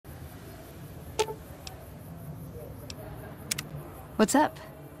What's up?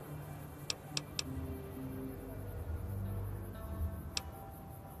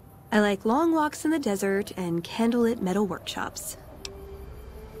 I like long walks in the desert and candlelit metal workshops.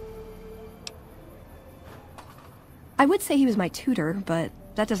 I would say he was my tutor, but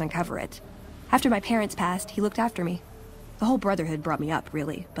that doesn't cover it. After my parents passed, he looked after me. The whole brotherhood brought me up,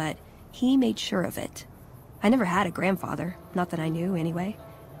 really, but he made sure of it. I never had a grandfather, not that I knew anyway,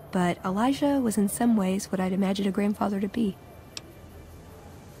 but Elijah was in some ways what I'd imagined a grandfather to be.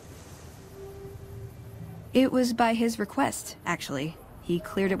 It was by his request, actually. He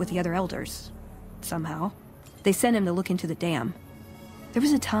cleared it with the other elders. Somehow. They sent him to look into the dam. There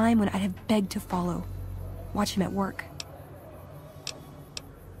was a time when I'd have begged to follow. Watch him at work.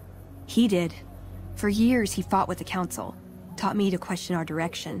 He did. For years, he fought with the council. Taught me to question our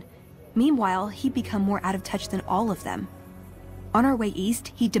direction. Meanwhile, he'd become more out of touch than all of them. On our way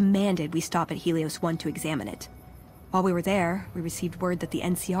east, he demanded we stop at Helios 1 to examine it. While we were there, we received word that the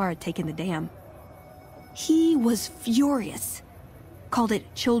NCR had taken the dam. He was furious. Called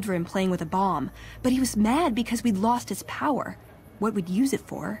it children playing with a bomb, but he was mad because we'd lost its power. What we'd use it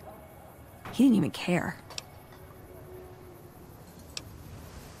for. He didn't even care.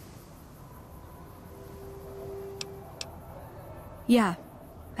 Yeah,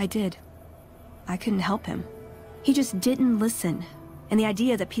 I did. I couldn't help him. He just didn't listen, and the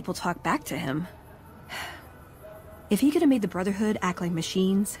idea that people talk back to him. If he could have made the Brotherhood act like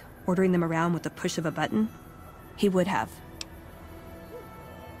machines, ordering them around with the push of a button, he would have.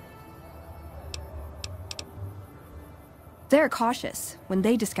 They're cautious. When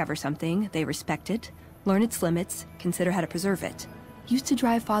they discover something, they respect it, learn its limits, consider how to preserve it. Used to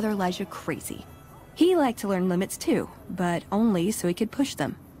drive Father Elijah crazy. He liked to learn limits too, but only so he could push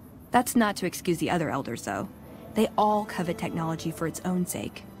them. That's not to excuse the other elders, though. They all covet technology for its own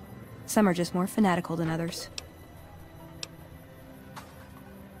sake. Some are just more fanatical than others.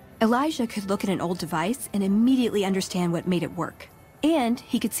 Elijah could look at an old device and immediately understand what made it work. And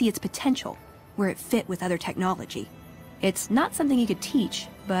he could see its potential, where it fit with other technology. It's not something he could teach,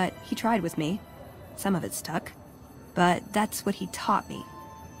 but he tried with me. Some of it stuck. But that's what he taught me.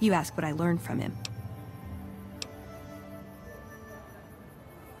 You ask what I learned from him.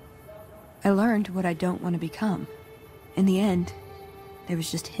 I learned what I don't want to become. In the end, there was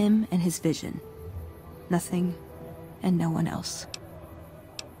just him and his vision. Nothing and no one else.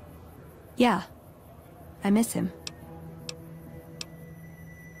 Yeah, I miss him.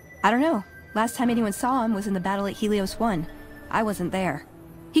 I don't know. Last time anyone saw him was in the battle at Helios 1. I wasn't there.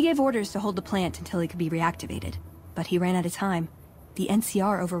 He gave orders to hold the plant until it could be reactivated. But he ran out of time. The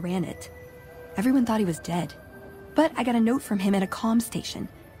NCR overran it. Everyone thought he was dead. But I got a note from him at a comm station.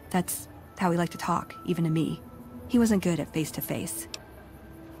 That's how he liked to talk, even to me. He wasn't good at face-to-face.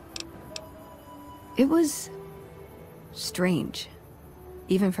 It was strange.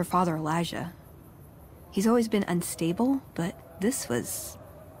 Even for Father Elijah. He's always been unstable, but this was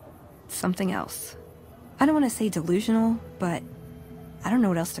something else. I don't want to say delusional, but I don't know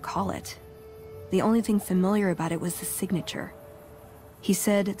what else to call it. The only thing familiar about it was the signature. He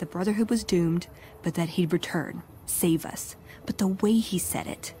said the Brotherhood was doomed, but that he'd return, save us. But the way he said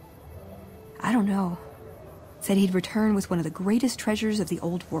it, I don't know. Said he'd return with one of the greatest treasures of the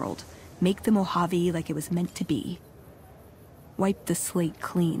old world, make the Mojave like it was meant to be. Wipe the slate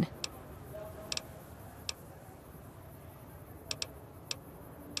clean.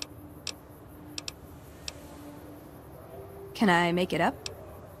 Can I make it up?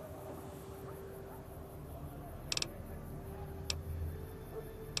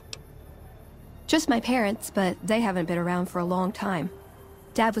 Just my parents, but they haven't been around for a long time.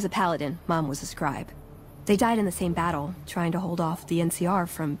 Dad was a paladin, Mom was a scribe. They died in the same battle, trying to hold off the NCR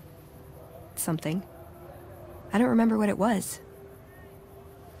from something. I don't remember what it was.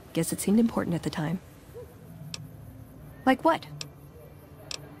 Guess it seemed important at the time. Like what?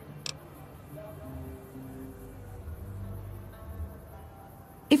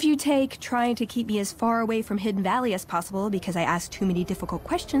 If you take trying to keep me as far away from Hidden Valley as possible because I ask too many difficult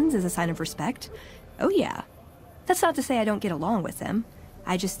questions as a sign of respect, oh yeah. That's not to say I don't get along with them.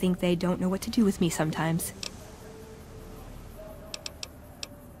 I just think they don't know what to do with me sometimes.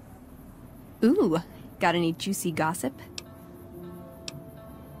 Ooh, got any juicy gossip?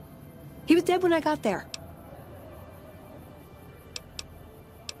 He was dead when I got there.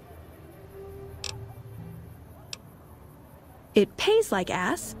 It pays like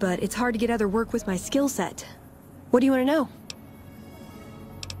ass, but it's hard to get other work with my skill set. What do you want to know?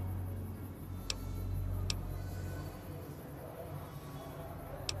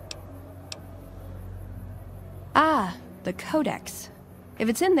 Ah, the Codex. If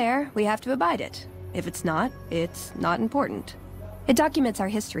it's in there, we have to abide it. If it's not important. It documents our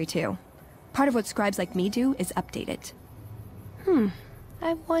history, too. Part of what scribes like me do is update it.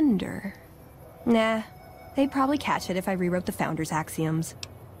 I wonder... Nah, they'd probably catch it if I rewrote the Founder's axioms.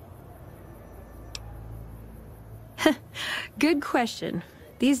 Good question.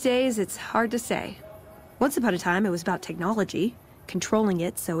 These days, it's hard to say. Once upon a time, it was about technology, controlling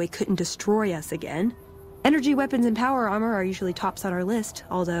it so it couldn't destroy us again. Energy weapons and power armor are usually tops on our list,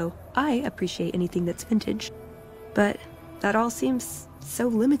 although I appreciate anything that's vintage. But that all seems so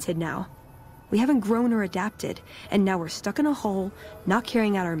limited now. We haven't grown or adapted, and now we're stuck in a hole, not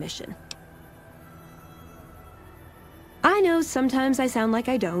carrying out our mission. I know sometimes I sound like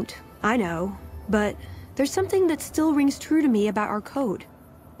I don't. I know. But there's something that still rings true to me about our code.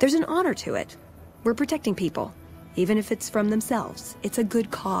 There's an honor to it. We're protecting people. Even if it's from themselves, it's a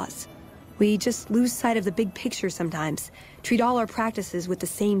good cause. We just lose sight of the big picture sometimes, treat all our practices with the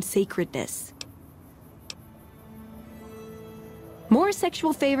same sacredness. More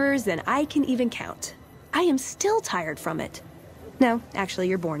sexual favors than I can even count. I am still tired from it. No, actually,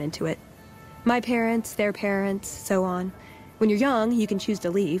 you're born into it. My parents, their parents, so on. When you're young, you can choose to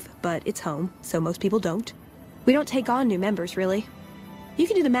leave, but it's home, so most people don't. We don't take on new members, really. You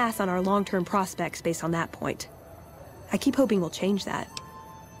can do the math on our long-term prospects based on that point. I keep hoping we'll change that.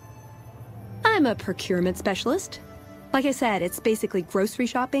 I'm a procurement specialist. Like I said, it's basically grocery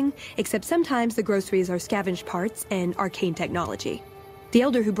shopping, except sometimes the groceries are scavenged parts and arcane technology. The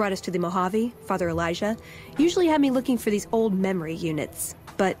elder who brought us to the Mojave, Father Elijah, usually had me looking for these old memory units,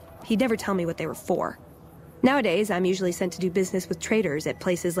 but he'd never tell me what they were for. Nowadays, I'm usually sent to do business with traders at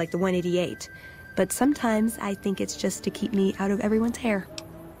places like the 188, but sometimes I think it's just to keep me out of everyone's hair.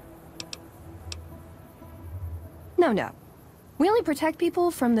 No. We only protect people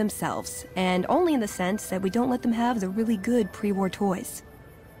from themselves, and only in the sense that we don't let them have the really good pre-war toys.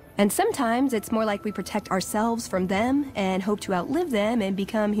 And sometimes it's more like we protect ourselves from them and hope to outlive them and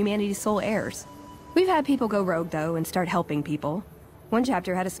become humanity's sole heirs. We've had people go rogue, though, and start helping people. One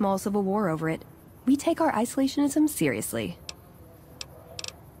chapter had a small civil war over it. We take our isolationism seriously.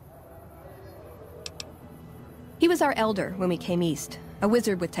 He was our elder when we came east. A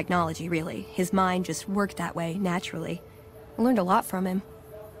wizard with technology, really. His mind just worked that way, naturally. I learned a lot from him.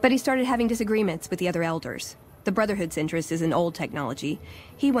 But he started having disagreements with the other elders. The Brotherhood's interest is in old technology.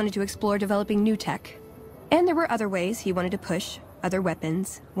 He wanted to explore developing new tech. And there were other ways he wanted to push, other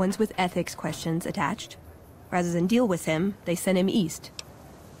weapons, ones with ethics questions attached. Rather than deal with him, they sent him east.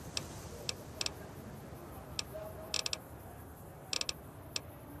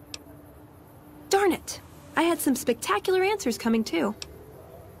 Darn it! I had some spectacular answers coming too.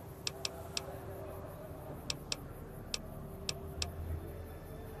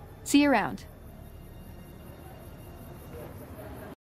 See you around.